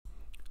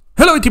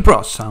Hello IT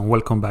Pros and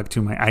welcome back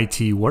to my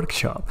IT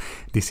workshop.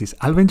 This is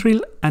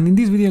Alvendril, and in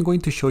this video I'm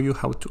going to show you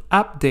how to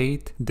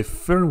update the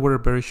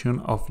firmware version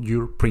of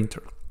your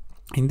printer.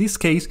 In this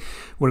case,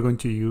 we're going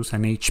to use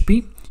an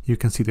HP. You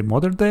can see the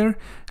model there,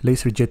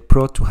 LaserJet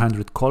Pro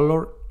 200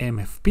 color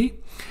MFP,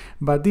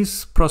 but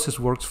this process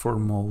works for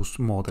most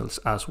models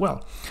as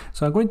well.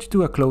 So I'm going to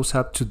do a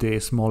close-up to the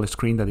small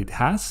screen that it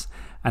has,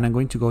 and I'm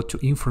going to go to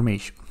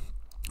information.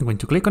 I'm going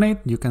to click on it.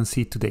 You can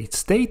see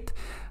today's date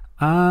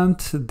and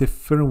the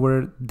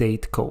firmware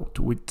date code,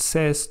 which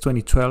says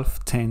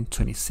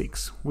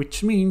 2012-10-26,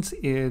 which means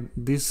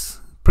this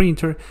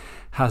printer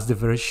has the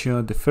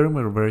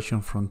firmware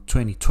version from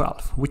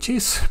 2012, which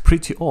is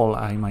pretty old,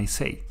 I might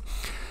say.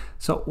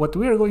 So what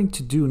we are going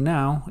to do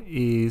now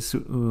is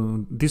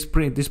this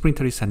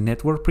printer is a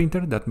network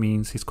printer. That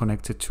means it's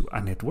connected to a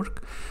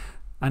network.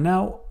 And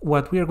now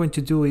what we are going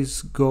to do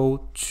is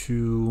go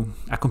to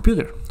a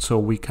computer so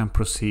we can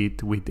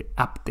proceed with the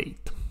update.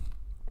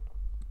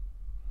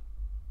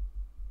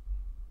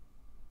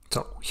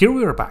 So here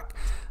we are back.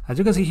 As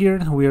you can see here,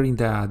 we are in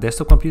the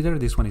desktop computer.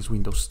 This one is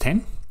Windows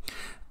 10.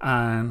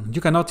 And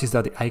you can notice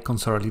that the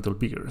icons are a little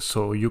bigger,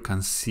 so you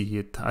can see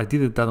it. I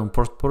did that on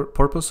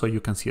purpose, so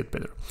you can see it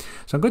better.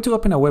 So I'm going to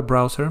open a web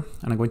browser,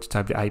 and I'm going to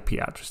type the IP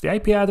address. The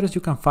IP address,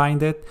 you can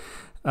find it.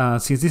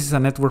 Since this is a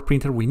network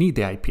printer, we need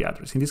the IP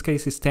address. In this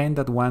case, it's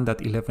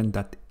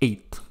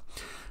 10.1.11.8.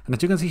 And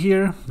as you can see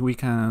here, you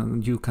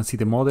can see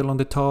the model on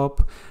the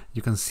top.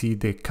 You can see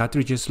the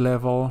cartridges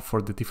level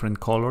for the different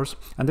colors.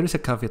 And there is a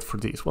caveat for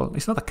this. Well,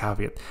 it's not a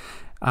caveat.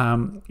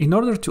 In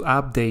order to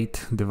update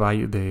the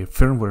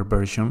firmware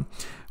version,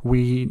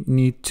 we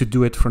need to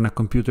do it from a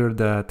computer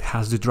that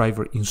has the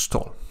driver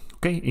installed.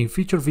 Okay, in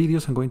future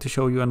videos, I'm going to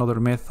show you another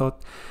method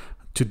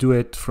to do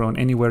it from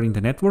anywhere in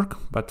the network.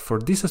 But for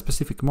this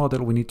specific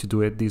model, we need to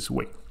do it this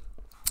way.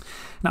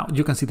 Now,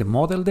 you can see the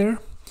model there.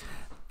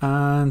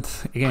 And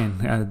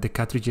again, the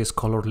cartridges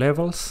color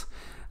levels.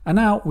 And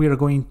now we are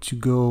going to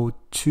go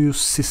to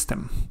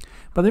system.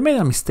 But I made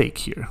a mistake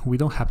here. We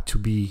don't have to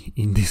be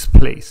in this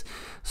place.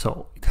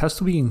 So it has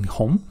to be in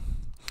home.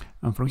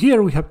 And from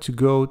here, we have to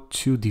go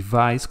to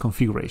device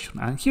configuration.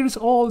 And here's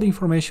all the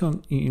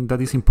information that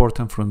is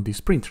important from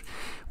this printer.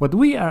 What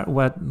we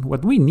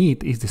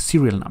need is the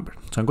serial number.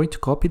 So I'm going to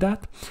copy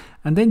that.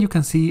 And then you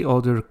can see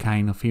other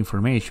kind of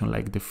information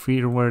like the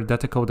firmware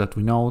data code that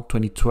we know,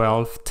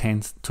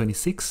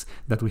 2012-10-26,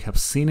 that we have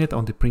seen it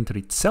on the printer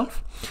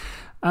itself.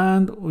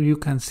 And you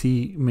can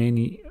see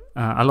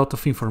a lot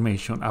of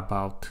information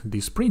about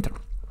this printer.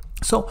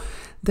 So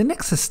the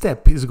next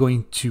step is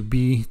going to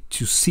be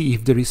to see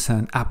if there is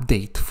an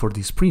update for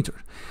this printer.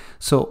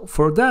 So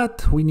for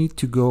that, we need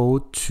to go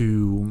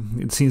to,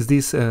 since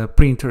this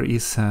printer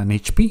is an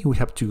HP, we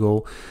have to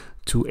go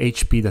to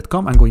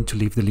hp.com. I'm going to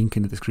leave the link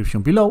in the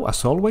description below,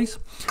 as always.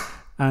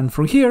 And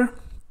from here,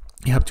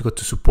 you have to go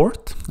to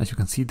support, as you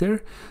can see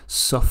there,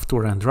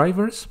 software and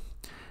drivers.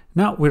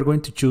 Now we're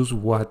going to choose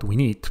what we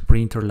need,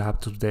 printer,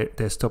 laptop,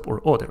 desktop,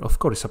 or other. Of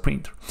course, a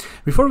printer.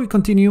 Before we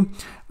continue,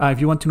 if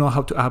you want to know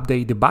how to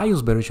update the BIOS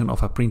version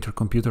of a printer,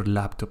 computer,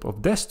 laptop, or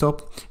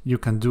desktop, you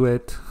can do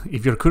it.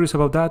 If you're curious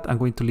about that, I'm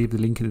going to leave the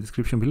link in the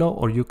description below,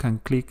 or you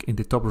can click in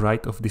the top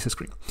right of this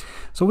screen.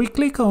 So we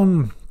click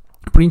on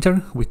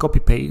printer, we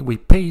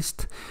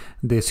paste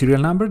the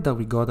serial number that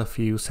we got a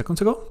few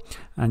seconds ago,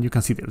 and you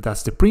can see there,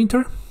 that's the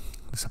printer.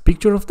 There's a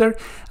picture of there,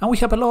 and we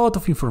have a lot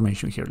of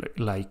information here,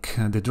 like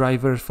the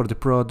drivers for the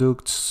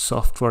product,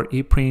 software,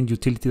 ePrint,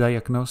 utility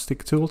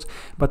diagnostic tools.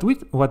 But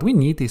what we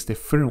need is the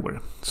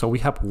firmware. So we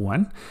have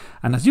one,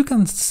 and as you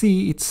can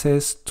see, it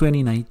says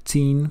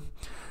 2019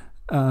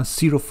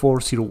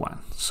 0401.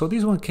 So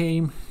this one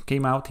came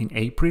out in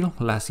April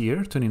last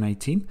year,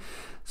 2019.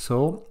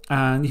 So,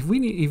 and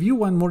if you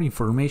want more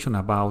information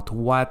about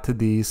what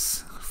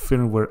this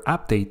firmware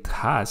update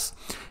has,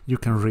 you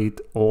can read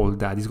all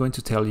that. It's going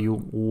to tell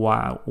you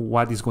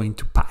what is going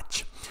to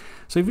patch.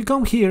 So if we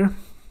come here,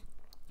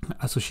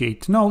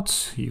 associate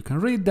notes, you can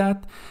read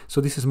that.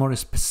 So this is more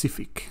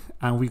specific.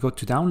 And we go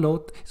to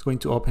download. It's going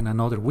to open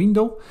another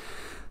window.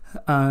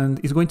 And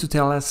it's going to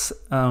tell us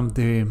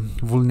the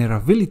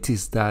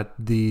vulnerabilities that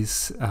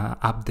this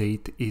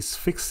update is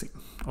fixing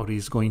or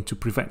is going to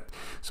prevent.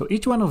 So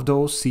each one of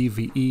those,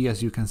 CVE,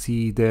 as you can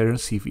see there,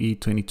 CVE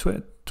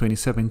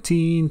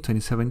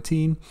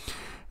 2017,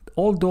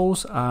 all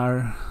those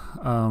are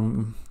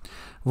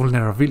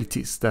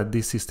vulnerabilities that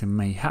this system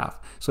may have.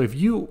 So if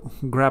you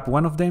grab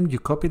one of them, you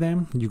copy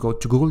them, you go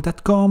to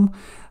google.com,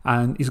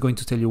 and it's going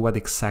to tell you what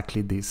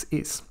exactly this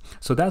is.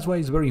 So that's why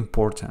it's very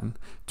important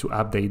to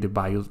update the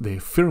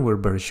firmware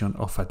version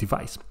of a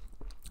device.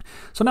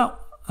 So now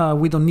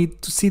we don't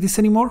need to see this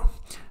anymore.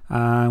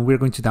 We're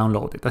going to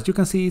download it. As you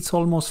can see, it's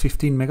almost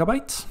 15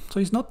 megabytes, so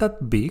it's not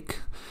that big.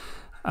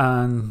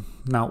 And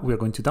now we're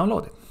going to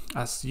download it.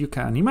 As you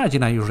can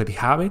imagine, I already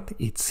have it.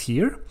 It's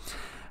here.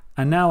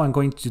 And now I'm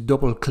going to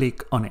double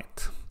click on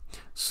it.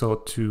 So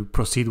to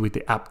proceed with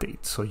the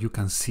update, so you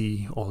can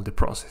see all the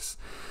process.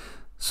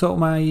 So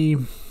I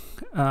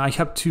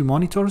have two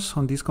monitors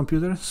on this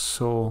computer.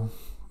 So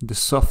the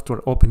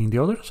software open in the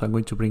other. So I'm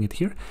going to bring it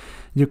here.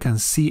 You can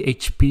see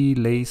HP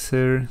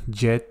Laser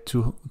Jet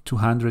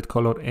 200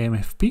 color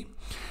MFP.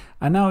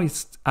 And now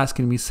it's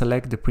asking me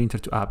select the printer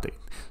to update.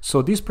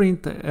 So this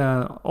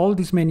all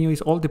this menu is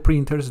all the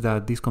printers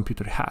that this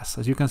computer has.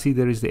 As you can see,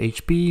 there is the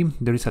HP,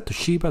 there is a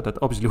Toshiba that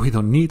obviously we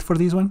don't need for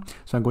this one.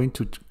 So I'm going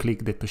to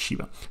click the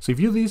Toshiba. So if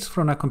you do this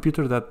from a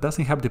computer that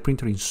doesn't have the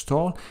printer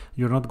installed,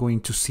 you're not going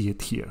to see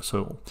it here.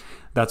 So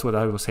that's what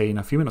I was saying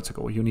a few minutes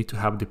ago. You need to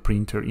have the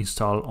printer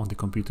installed on the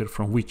computer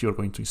from which you're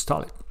going to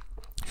install it.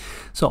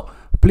 So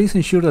please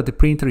ensure that the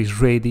printer is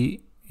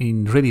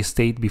in ready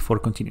state before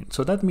continuing.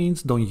 So that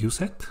means don't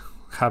use it.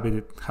 Have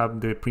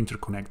the printer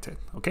connected.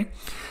 Okay,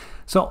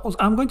 so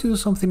I'm going to do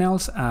something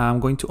else. I'm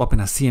going to open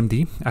a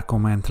CMD, a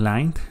command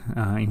line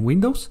in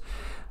Windows,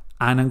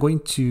 and I'm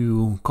going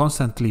to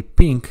constantly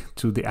ping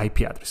to the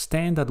IP address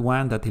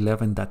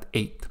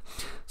 10.1.11.8.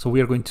 So we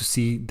are going to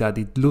see that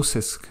it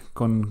loses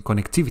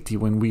connectivity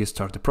when we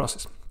start the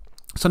process.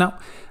 So now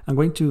I'm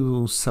going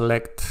to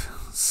select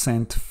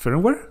send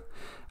firmware,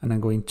 and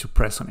I'm going to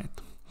press on it.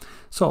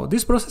 So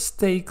this process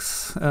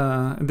takes,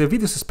 the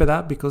video is sped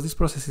up because this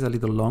process is a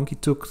little long.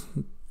 It took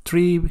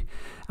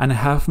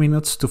 3.5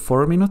 minutes to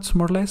 4 minutes,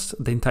 more or less,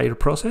 the entire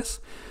process.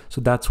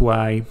 So that's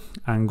why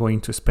I'm going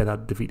to speed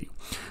up the video.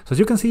 So as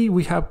you can see,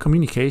 we have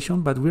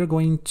communication, but we're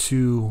going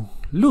to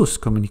lose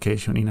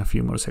communication in a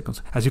few more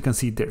seconds. As you can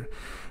see there,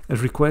 a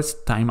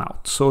request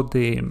timeout. So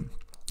the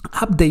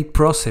update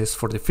process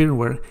for the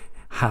firmware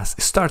has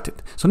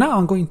started. So now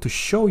I'm going to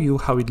show you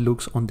how it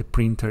looks on the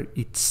printer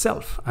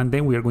itself, and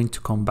then we are going to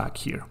come back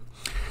here.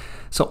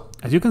 So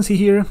as you can see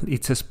here,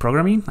 it says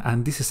programming,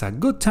 and this is a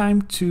good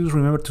time to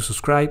remember to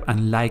subscribe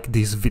and like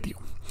this video.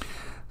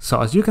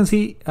 So as you can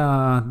see,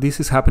 this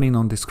is happening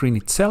on the screen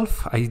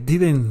itself. I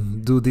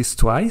didn't do this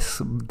twice.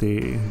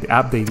 The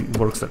update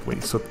works that way.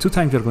 So 2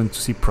 times you're going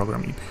to see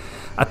programming,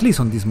 at least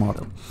on this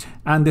model.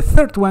 And the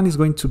third one is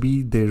going to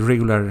be the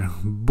regular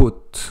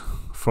boot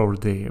for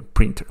the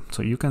printer.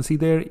 So you can see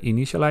there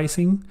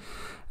initializing,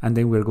 and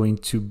then we're going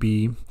to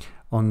be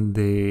on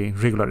the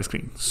regular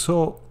screen.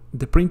 So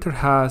the printer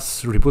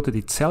has rebooted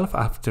itself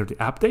after the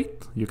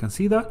update. You can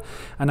see that.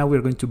 And now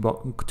we're going to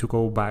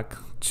go back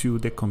to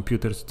the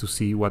computers to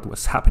see what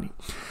was happening.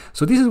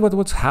 So this is what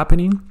was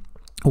happening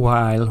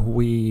while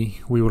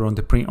we were on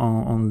the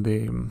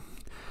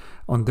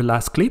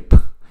last clip.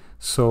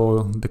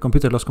 So the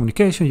computer lost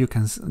communication. You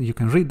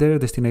can read there,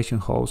 destination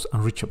host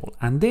unreachable,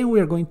 and then we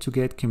are going to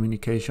get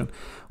communication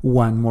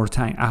one more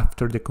time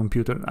after the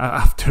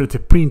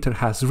printer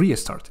has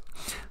restarted.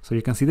 So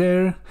you can see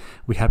there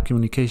we have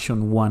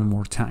communication one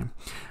more time,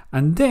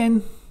 and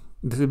then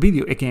the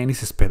video again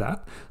is sped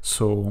up.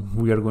 So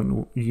we are going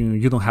to,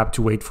 you don't have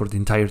to wait for the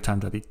entire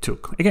time that it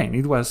took. Again,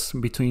 it was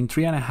between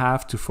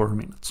 3.5 to 4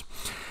 minutes.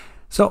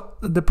 So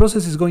the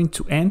process is going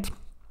to end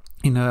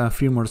in a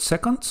few more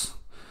seconds.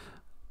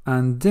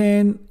 And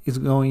then it's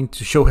going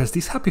to show us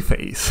this happy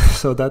face.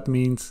 So that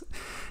means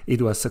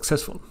it was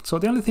successful. So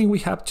the only thing we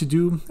have to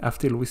do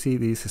after we see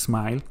this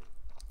smile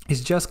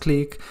is just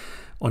click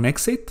on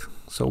exit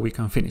so we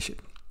can finish it.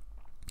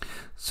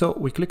 So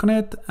we click on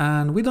it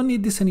and we don't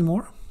need this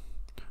anymore.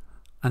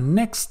 And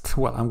next,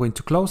 well, I'm going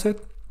to close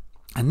it.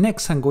 And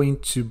next I'm going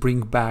to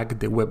bring back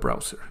the web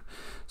browser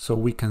so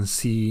we can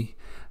see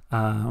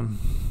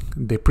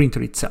the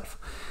printer itself.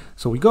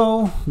 So we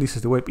go, this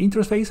is the web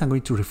interface. I'm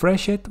going to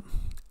refresh it.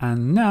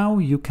 And now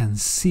you can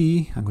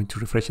see, I'm going to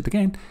refresh it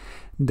again,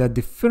 that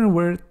the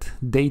firmware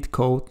date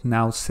code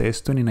now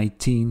says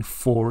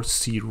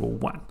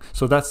 2019-401.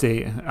 So that's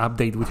the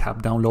update we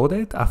have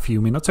downloaded a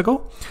few minutes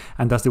ago.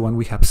 And that's the one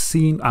we have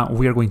seen,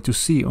 we are going to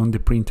see on the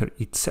printer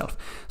itself.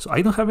 So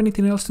I don't have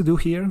anything else to do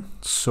here.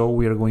 So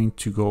we are going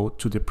to go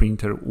to the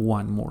printer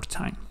one more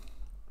time.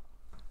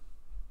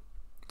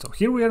 So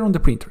here we are on the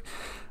printer.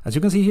 As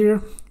you can see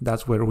here,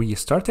 that's where we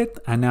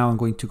started. And now I'm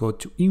going to go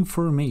to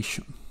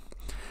information.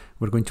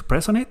 We're going to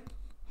press on it,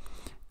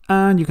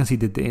 and you can see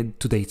the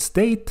today's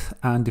date,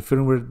 and the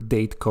firmware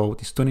date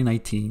code is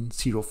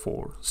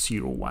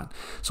 2019-0401.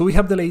 So we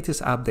have the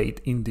latest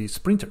update in this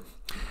printer,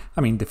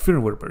 I mean the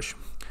firmware version.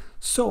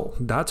 So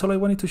that's all I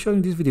wanted to show you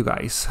in this video,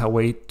 guys. A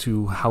way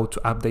to how to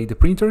update the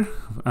printer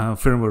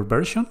firmware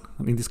version.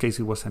 In this case,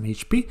 it was an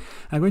HP.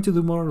 I'm going to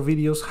do more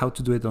videos how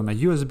to do it on a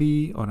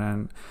USB,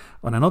 on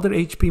another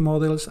HP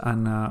models,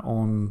 and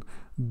on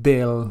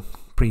Dell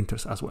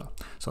printers as well.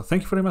 So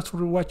thank you very much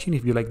for watching.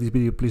 If you like this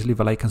video, please leave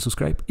a like and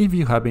subscribe. If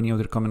you have any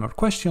other comment or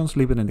questions,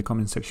 leave it in the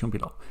comment section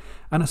below.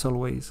 And as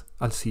always,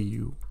 I'll see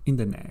you in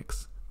the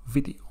next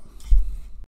video.